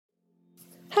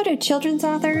How do children's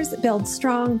authors build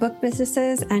strong book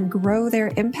businesses and grow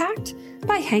their impact?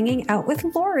 By hanging out with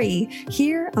Lori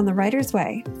here on The Writer's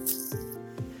Way.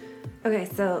 Okay,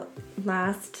 so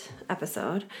last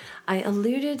episode, I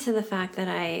alluded to the fact that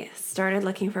I started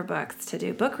looking for books to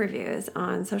do book reviews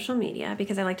on social media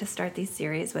because I like to start these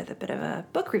series with a bit of a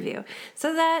book review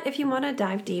so that if you want to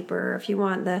dive deeper, if you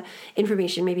want the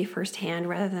information maybe firsthand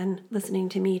rather than listening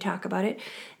to me talk about it,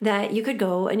 that you could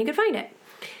go and you could find it.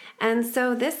 And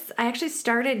so I actually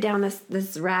started down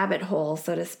this rabbit hole,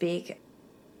 so to speak,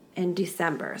 in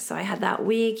December. So I had that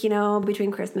week,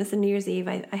 between Christmas and New Year's Eve,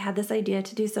 I had this idea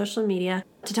to do social media,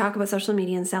 to talk about social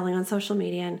media and selling on social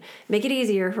media and make it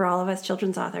easier for all of us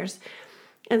children's authors.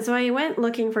 And so I went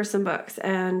looking for some books,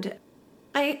 and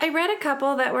I read a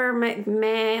couple that were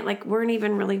weren't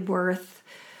even really worth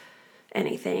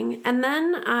anything. And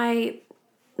then I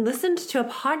listened to a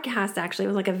podcast, actually. It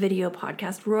was like a video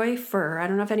podcast. Roy Furr. I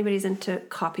don't know if anybody's into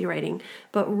copywriting,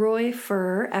 but Roy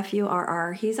Furr,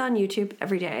 F-U-R-R, he's on YouTube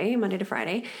every day, Monday to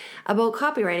Friday, about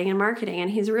copywriting and marketing. And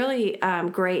he's really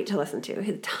great to listen to.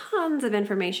 He has tons of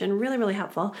information, really, really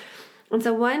helpful. And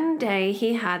so one day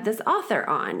he had this author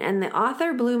on, and the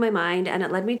author blew my mind, and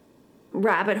it led me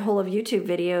rabbit hole of YouTube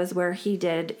videos where he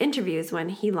did interviews when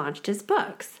he launched his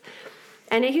books.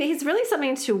 And he's really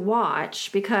something to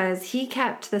watch because he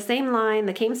kept the same line,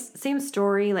 the same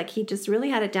story, like he just really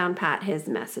had it down pat, his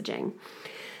messaging.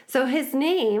 So his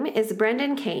name is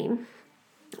Brendan Kane.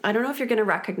 I don't know if you're going to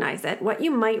recognize it. What you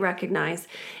might recognize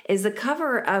is the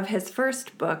cover of his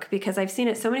first book, because I've seen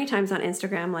it so many times on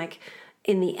Instagram, like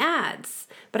in the ads.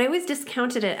 But I always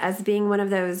discounted it as being one of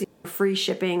those free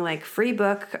shipping, like free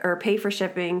book or pay for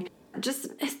shipping. Just,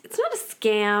 it's not a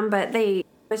scam, but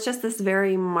it's just this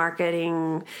very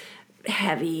marketing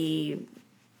heavy,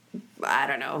 I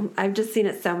don't know. I've just seen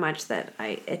it so much that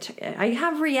I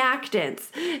have reactants.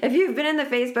 If you've been in the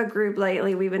Facebook group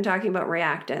lately, we've been talking about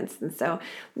reactants. And so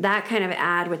that kind of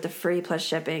ad with the free plus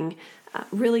shipping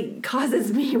really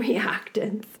causes me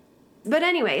reactants. But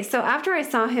anyway, so after I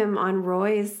saw him on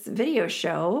Roy's video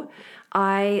show,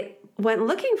 I went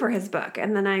looking for his book.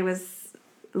 And then I was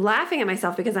laughing at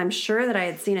myself because I'm sure that I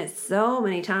had seen it so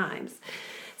many times.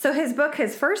 So his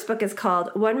first book is called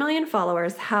 1 Million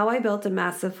Followers, How I Built a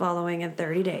Massive Following in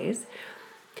 30 Days.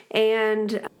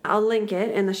 And I'll link it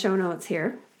in the show notes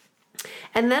here.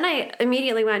 And then I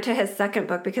immediately went to his second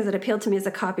book because it appealed to me as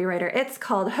a copywriter. It's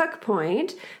called Hook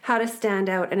Point, How to Stand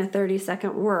Out in a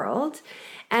 30-Second World.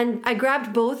 And I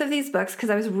grabbed both of these books because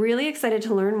I was really excited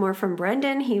to learn more from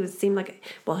Brendan. He didn't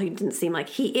seem like,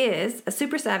 he is a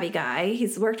super savvy guy.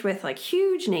 He's worked with like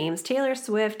huge names, Taylor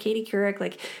Swift, Katie Couric,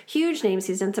 like huge names.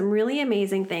 He's done some really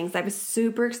amazing things. I was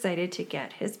super excited to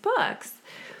get his books.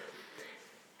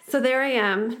 So there I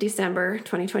am, December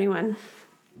 2021.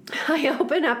 I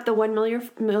open up the 1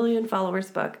 million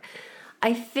Followers book.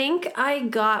 I think I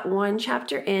got one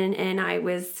chapter in and I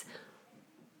was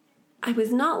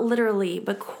not literally,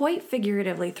 but quite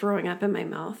figuratively throwing up in my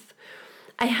mouth.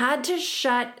 I had to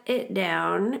shut it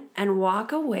down and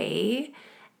walk away,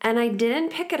 and I didn't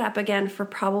pick it up again for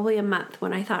probably a month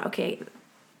when I thought, okay,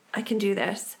 I can do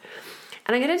this.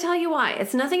 And I'm going to tell you why.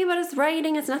 It's nothing about his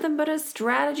writing. It's nothing but his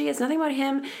strategy. It's nothing about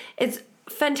him. It's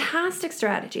fantastic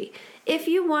strategy. If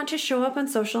you want to show up on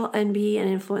social and be an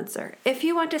influencer, if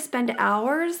you want to spend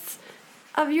hours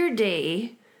of your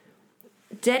day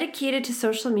dedicated to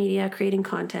social media, creating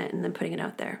content, and then putting it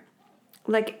out there.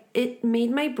 Like, it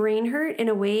made my brain hurt in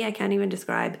a way I can't even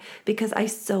describe because I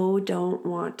so don't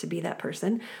want to be that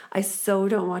person. I so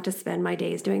don't want to spend my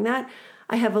days doing that.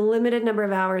 I have a limited number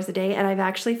of hours a day, and I've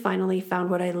actually finally found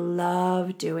what I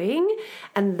love doing.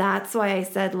 And that's why I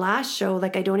said last show,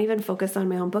 like, I don't even focus on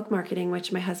my own book marketing,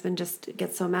 which my husband just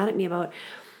gets so mad at me about.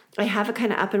 I have it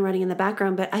kind of up and running in the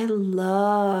background, but I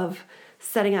love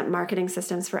setting up marketing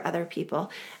systems for other people.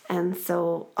 And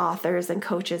so authors and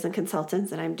coaches and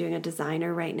consultants, and I'm doing a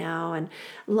designer right now and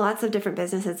lots of different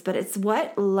businesses, but it's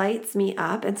what lights me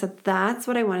up. And so that's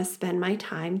what I want to spend my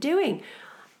time doing.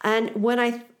 And when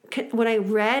I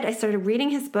started reading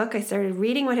his book, I started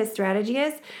reading what his strategy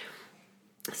is.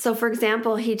 So for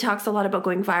example, he talks a lot about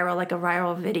going viral, like a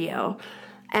viral video.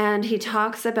 And he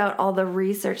talks about all the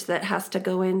research that has to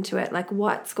go into it, like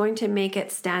what's going to make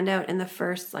it stand out in the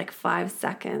first 5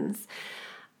 seconds.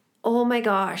 Oh my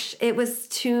gosh, it was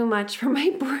too much for my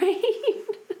brain.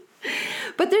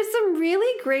 But there's some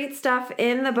really great stuff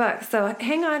in the book. So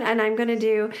hang on, and I'm going to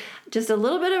do just a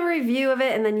little bit of a review of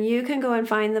it, and then you can go and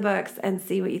find the books and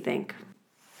see what you think.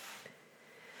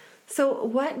 So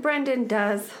what Brendan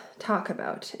does talk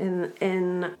about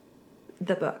in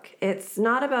the book, it's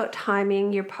not about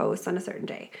timing your posts on a certain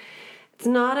day. It's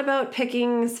not about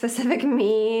picking specific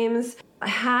memes,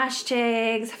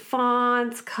 hashtags,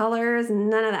 fonts, colors,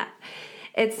 none of that.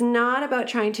 It's not about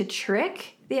trying to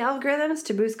trick the algorithms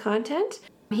to boost content.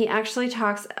 He actually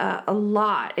talks a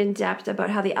lot in depth about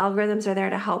how the algorithms are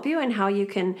there to help you and how you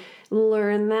can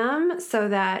learn them so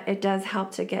that it does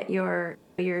help to get your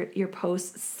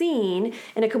posts seen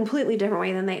in a completely different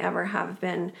way than they ever have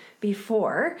been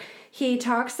before. He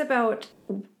talks about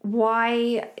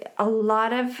why a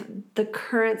lot of the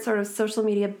current sort of social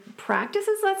media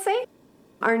practices, let's say,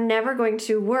 are never going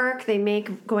to work. They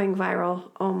make going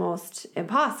viral almost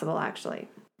impossible, actually.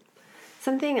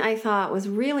 Something I thought was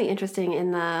really interesting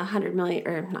in the 100 million,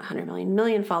 or not 100 million,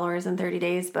 million followers in 30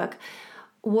 days book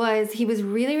was he was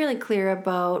really, really clear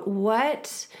about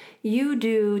what you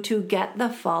do to get the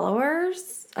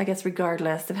followers, I guess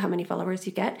regardless of how many followers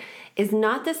you get, is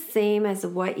not the same as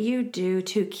what you do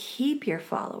to keep your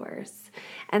followers.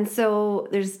 And so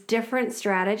there's different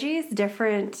strategies,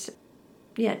 different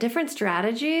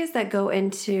strategies that go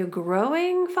into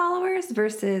growing followers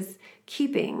versus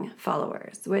keeping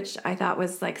followers, which I thought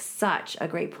was like such a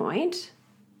great point.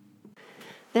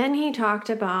 Then he talked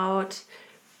about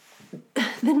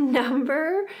the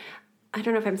number, I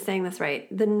don't know if I'm saying this right,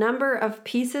 the number of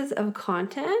pieces of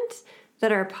content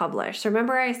that are published. So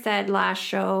remember I said last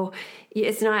show,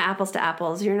 it's not apples to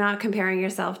apples. You're not comparing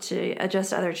yourself to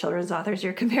just other children's authors.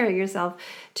 You're comparing yourself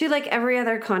to like every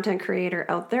other content creator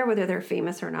out there, whether they're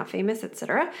famous or not famous,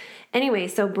 etc. Anyway,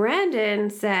 so Brandon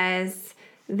says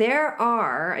there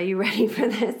are you ready for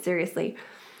this? Seriously.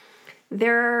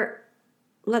 There are,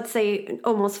 let's say,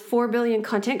 almost 4 billion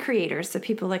content creators. So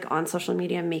people like on social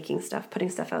media making stuff, putting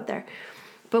stuff out there.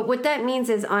 But what that means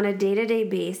is on a day-to-day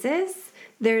basis,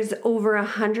 there's over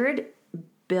 100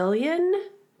 billion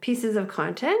pieces of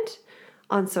content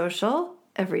on social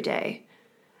every day.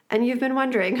 And you've been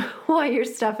wondering why your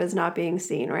stuff is not being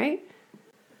seen, right?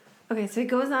 Okay, so he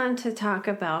goes on to talk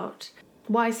about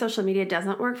why social media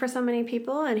doesn't work for so many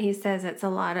people. And he says it's a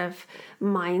lot of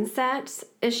mindset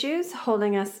issues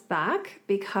holding us back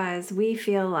because we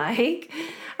feel like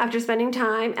after spending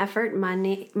time, effort,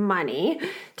 money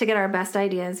to get our best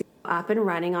ideas up and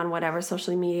running on whatever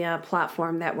social media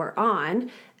platform that we're on,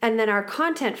 and then our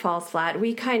content falls flat,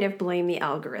 we kind of blame the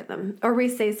algorithm, or we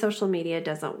say social media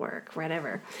doesn't work,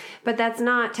 whatever. But that's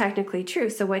not technically true.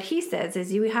 So what he says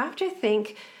is you have to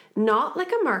think not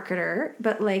like a marketer,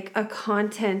 but like a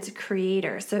content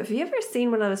creator. So if you've ever seen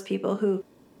one of those people who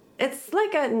it's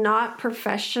like a not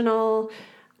professional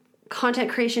content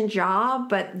creation job,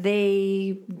 but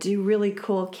they do really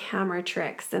cool camera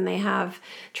tricks and they have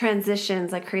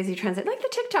transitions, like crazy transit, like the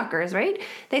TikTokers, right?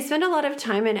 They spend a lot of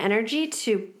time and energy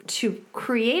to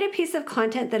create a piece of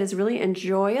content that is really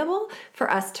enjoyable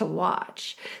for us to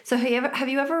watch. So have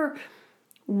you ever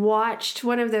watched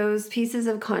one of those pieces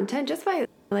of content just by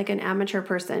like an amateur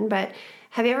person, but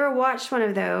have you ever watched one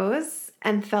of those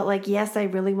and felt like, yes, I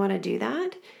really want to do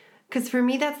that? Because for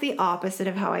me, that's the opposite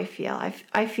of how I feel.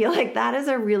 I feel like that is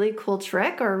a really cool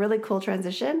trick or a really cool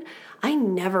transition. I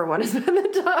never want to spend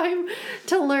the time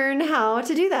to learn how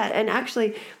to do that. And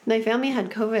actually, my family had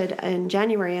COVID in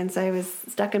January, and so I was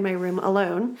stuck in my room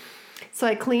alone. So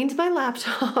I cleaned my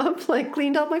laptop, like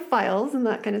cleaned all my files and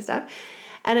that kind of stuff.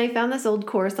 And I found this old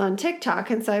course on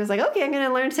TikTok. And so I was like, okay, I'm going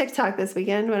to learn TikTok this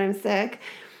weekend when I'm sick.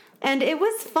 And it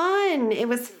was fun. It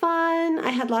was fun.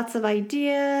 I had lots of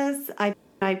ideas.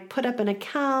 I put up an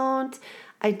account.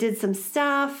 I did some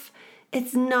stuff.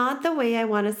 It's not the way I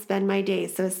want to spend my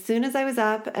days. So as soon as I was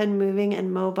up and moving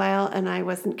and mobile and I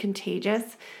wasn't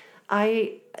contagious,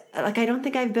 I don't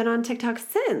think I've been on TikTok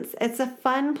since. It's a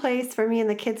fun place for me and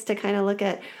the kids to kind of look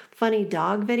at funny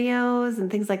dog videos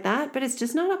and things like that, but it's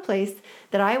just not a place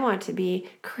that I want to be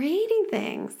creating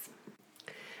things.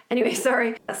 Anyway,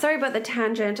 sorry about the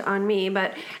tangent on me,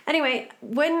 but anyway,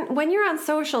 when you're on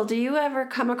social, do you ever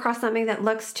come across something that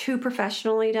looks too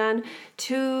professionally done,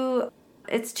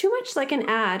 it's too much like an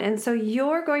ad, and so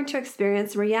you're going to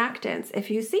experience reactance if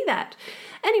you see that.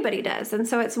 Anybody does. And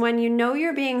so it's when you know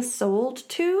you're being sold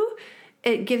to,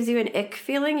 it gives you an ick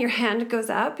feeling. Your hand goes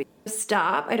up.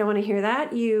 Stop. I don't want to hear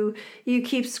that. You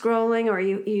keep scrolling, or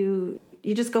you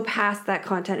just go past that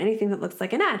content, anything that looks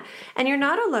like an ad. And you're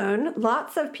not alone.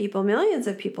 Lots of people, millions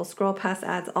of people scroll past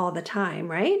ads all the time,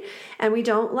 right? And we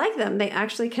don't like them. They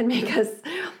actually can make us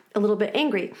a little bit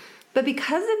angry. But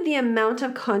because of the amount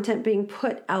of content being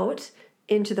put out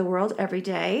into the world every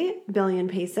day, billion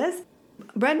pieces,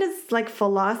 Brenda's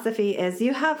philosophy is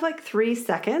you have 3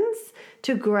 seconds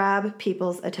to grab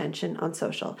people's attention on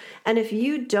social. And if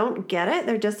you don't get it,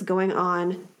 they're just going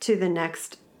on to the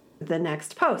next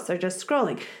post. They're just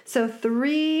scrolling. So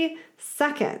 3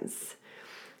 seconds.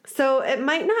 So it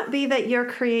might not be that you're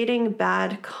creating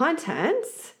bad content,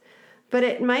 but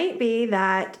it might be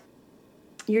that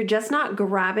you're just not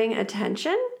grabbing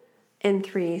attention in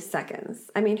 3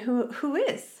 seconds. I mean, who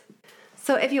is?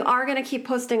 So if you are going to keep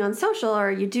posting on social,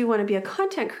 or you do want to be a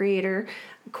content creator,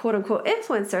 quote unquote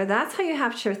influencer, that's how you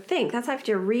have to think. That's how you have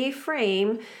to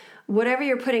reframe whatever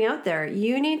you're putting out there.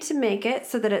 You need to make it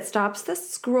so that it stops the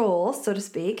scroll, so to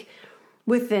speak,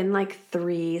 within like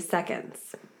 3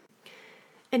 seconds.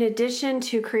 In addition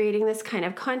to creating this kind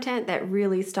of content that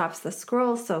really stops the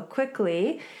scroll so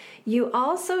quickly, you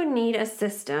also need a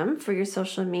system for your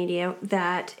social media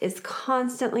that is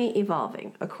constantly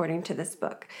evolving, according to this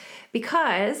book,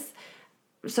 because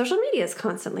social media is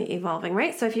constantly evolving,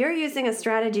 right? So if you're using a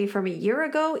strategy from a year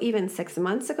ago, even 6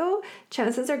 months ago,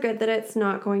 chances are good that it's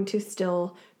not going to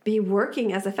still be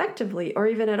working as effectively or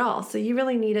even at all. So you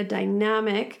really need a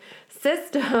dynamic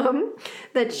system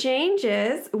that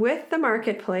changes with the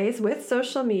marketplace, with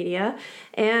social media,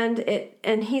 and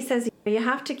he says you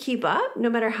have to keep up. No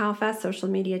matter how fast social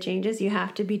media changes, you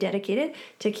have to be dedicated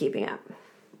to keeping up.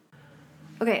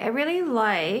 Okay, I really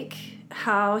like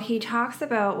how he talks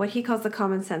about what he calls the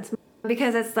common sense,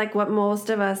 because it's like what most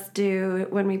of us do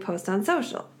when we post on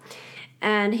social.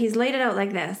 And he's laid it out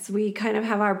like this. We kind of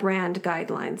have our brand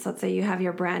guidelines. Let's say you have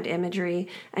your brand imagery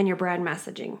and your brand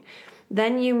messaging.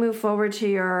 Then you move forward to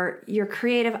your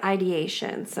creative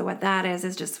ideation. So what that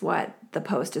is just what the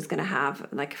post is going to have,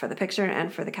 like for the picture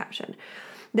and for the caption.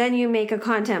 Then you make a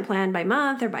content plan by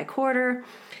month or by quarter.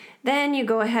 Then you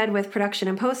go ahead with production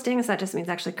and posting. So that just means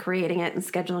actually creating it and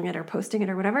scheduling it or posting it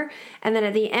or whatever. And then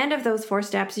at the end of those 4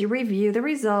 steps, you review the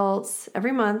results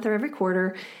every month or every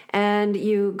quarter. And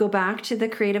you go back to the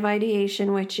creative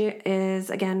ideation, which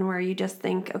is, again, where you just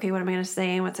think, okay, what am I going to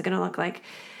say? And what's it going to look like?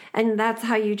 And that's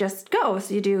how you just go.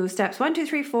 So you do steps 1, 2,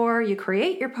 3, 4. You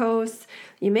create your posts.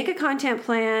 You make a content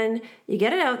plan. You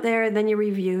get it out there. Then you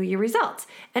review your results.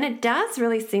 And it does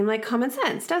really seem like common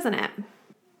sense, doesn't it?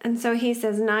 And so he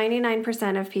says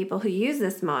 99% of people who use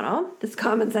this model, this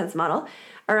common sense model,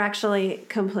 are actually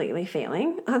completely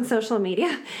failing on social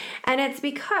media. And it's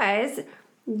because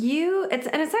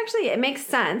it makes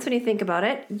sense when you think about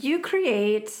it. You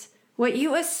create what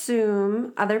you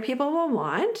assume other people will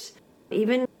want,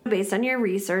 even based on your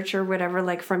research or whatever,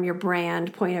 like from your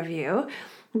brand point of view.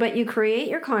 But you create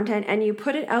your content and you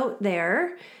put it out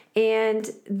there, and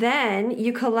then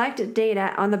you collect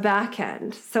data on the back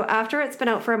end. So after it's been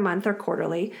out for a month or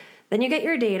quarterly, then you get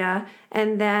your data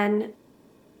and then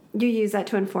you use that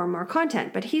to inform more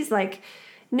content. But he's like,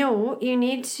 no, you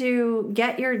need to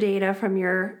get your data from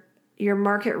your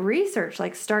market research.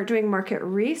 Like start doing market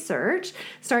research,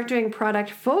 start doing product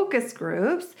focus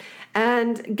groups,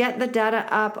 and get the data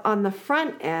up on the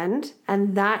front end,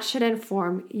 and that should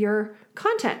inform your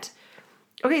content.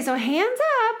 Okay, so hands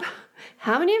up.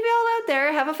 How many of y'all out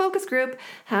there have a focus group?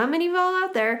 How many of y'all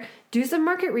out there do some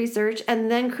market research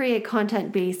and then create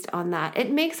content based on that?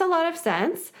 It makes a lot of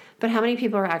sense, but how many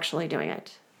people are actually doing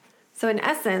it? So in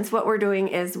essence, what we're doing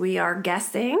is we are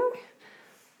guessing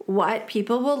what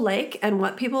people will like and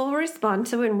what people will respond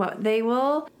to and what they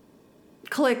will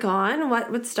click on,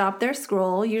 what would stop their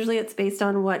scroll. Usually it's based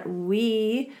on what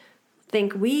we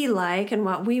think we like and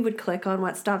what we would click on,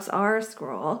 what stops our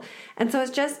scroll. And so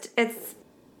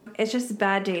it's just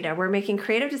bad data. We're making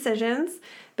creative decisions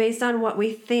based on what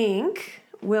we think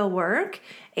will work,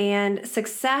 and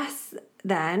success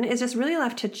then is just really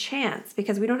left to chance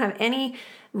because we don't have any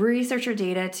research or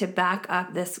data to back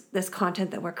up this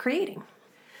content that we're creating.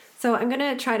 So I'm going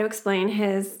to try to explain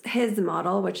his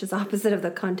model, which is opposite of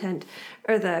the content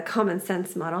or the common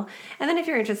sense model. And then if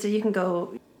you're interested, you can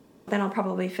go, then I'll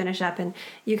probably finish up and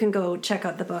you can go check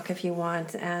out the book if you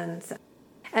want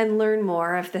and learn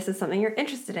more if this is something you're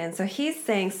interested in. So he's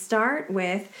saying start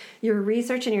with your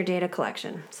research and your data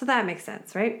collection. So that makes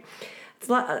sense, right?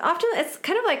 Often it's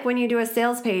kind of like when you do a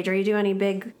sales page or you do any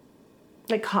big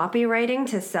like copywriting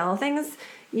to sell things,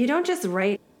 you don't just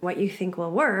write what you think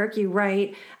will work, you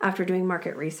write after doing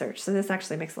market research. So this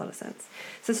actually makes a lot of sense.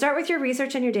 So start with your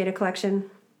research and your data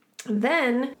collection.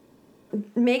 Then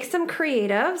make some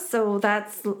creative. So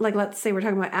that's like, let's say we're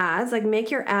talking about ads, like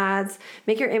make your ads,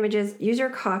 make your images, use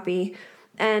your copy,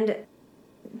 and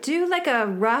do like a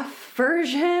rough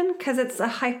version because it's a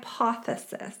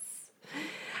hypothesis.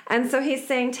 And so he's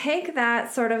saying take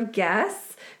that sort of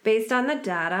guess based on the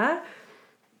data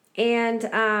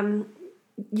and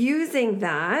using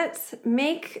that,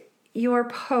 make your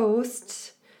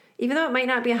post, even though it might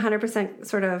not be 100%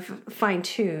 sort of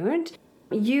fine-tuned,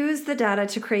 use the data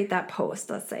to create that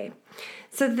post, let's say.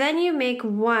 So then you make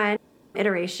one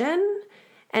iteration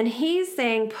And he's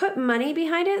saying put money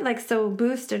behind it, like so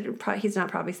boosted. He's not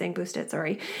probably saying boost it,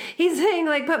 sorry. He's saying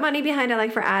like put money behind it,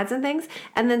 like for ads and things,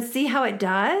 and then see how it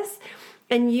does,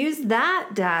 and use that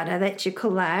data that you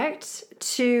collect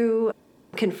to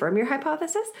confirm your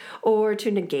hypothesis or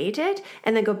to negate it,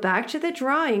 and then go back to the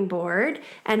drawing board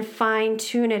and fine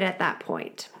tune it at that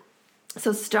point.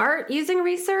 So start using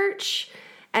research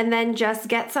and then just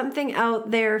get something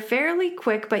out there fairly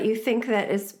quick, but you think that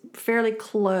is fairly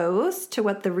close to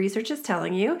what the research is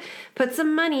telling you. Put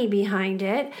some money behind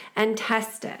it and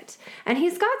test it. And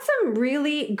he's got some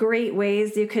really great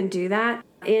ways you can do that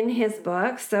in his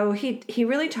book. So he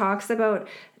really talks about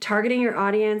targeting your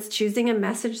audience, choosing a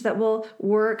message that will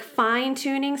work,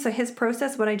 fine-tuning. So his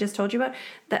process, what I just told you about,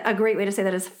 a great way to say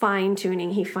that is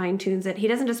fine-tuning. He fine-tunes it. He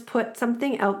doesn't just put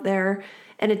something out there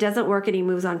and it doesn't work and he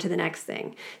moves on to the next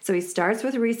thing. So he starts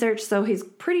with research, so he's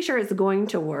pretty sure it's going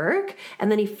to work,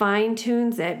 and then he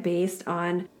fine-tunes it based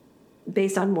on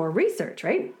more research,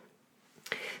 right?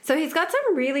 So he's got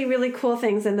some really, really cool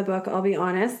things in the book, I'll be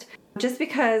honest. Just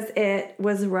because it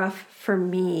was rough for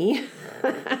me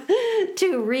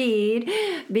to read,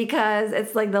 because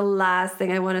it's like the last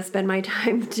thing I want to spend my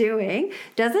time doing,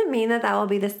 doesn't mean that will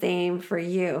be the same for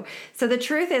you. So the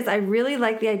truth is, I really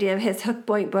like the idea of his Hook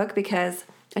Point book because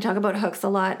I talk about hooks a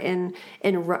lot in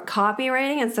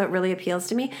copywriting, and so it really appeals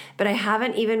to me. But I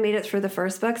haven't even made it through the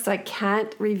first book, so I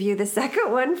can't review the second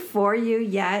one for you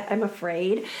yet, I'm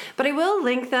afraid. But I will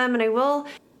link them, and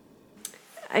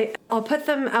I'll put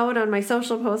them out on my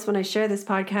social posts when I share this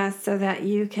podcast so that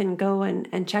you can go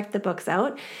and check the books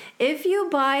out. If you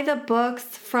buy the books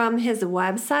from his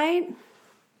website,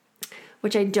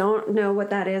 which I don't know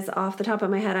what that is off the top of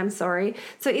my head, I'm sorry.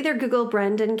 So either Google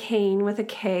Brendan Kane with a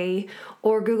K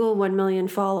or Google 1 million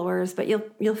followers, but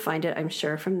you'll find it, I'm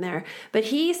sure, from there. But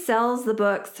he sells the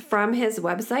books from his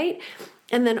website.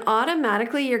 And then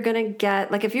automatically you're going to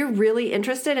get, like if you're really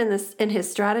interested in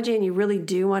his strategy and you really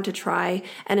do want to try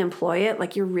and employ it,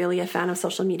 like you're really a fan of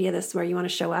social media, this is where you want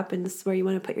to show up and this is where you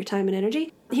want to put your time and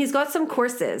energy. He's got some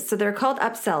courses. So they're called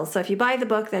upsells. So if you buy the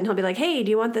book, then he'll be like, hey,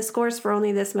 do you want this course for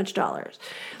only this much dollars?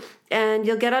 And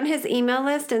you'll get on his email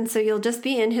list. And so you'll just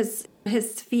be in his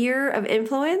sphere of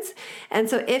influence. And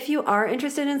so if you are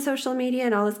interested in social media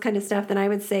and all this kind of stuff, then I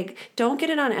would say, don't get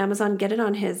it on Amazon, get it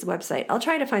on his website. I'll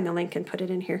try to find the link and put it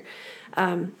in here.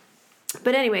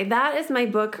 But anyway, that is my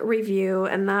book review.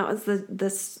 And that was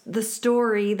the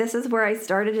story. This is where I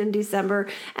started in December.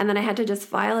 And then I had to just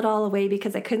file it all away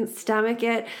because I couldn't stomach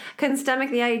it. Couldn't stomach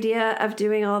the idea of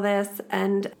doing all this.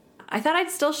 And I thought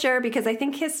I'd still share because I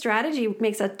think his strategy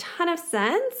makes a ton of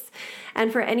sense.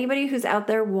 And for anybody who's out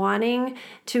there wanting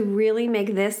to really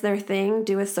make this their thing,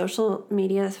 do a social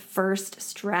media first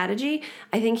strategy,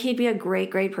 I think he'd be a great,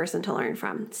 great person to learn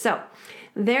from. So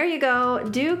there you go.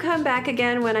 Do come back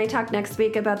again when I talk next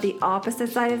week about the opposite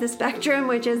side of the spectrum,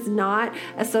 which is not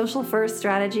a social first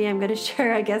strategy. I'm going to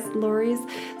share, I guess, Lori's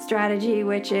strategy,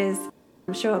 which is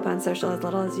show up on social as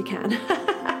little as you can.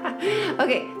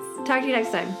 Okay, talk to you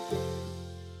next time.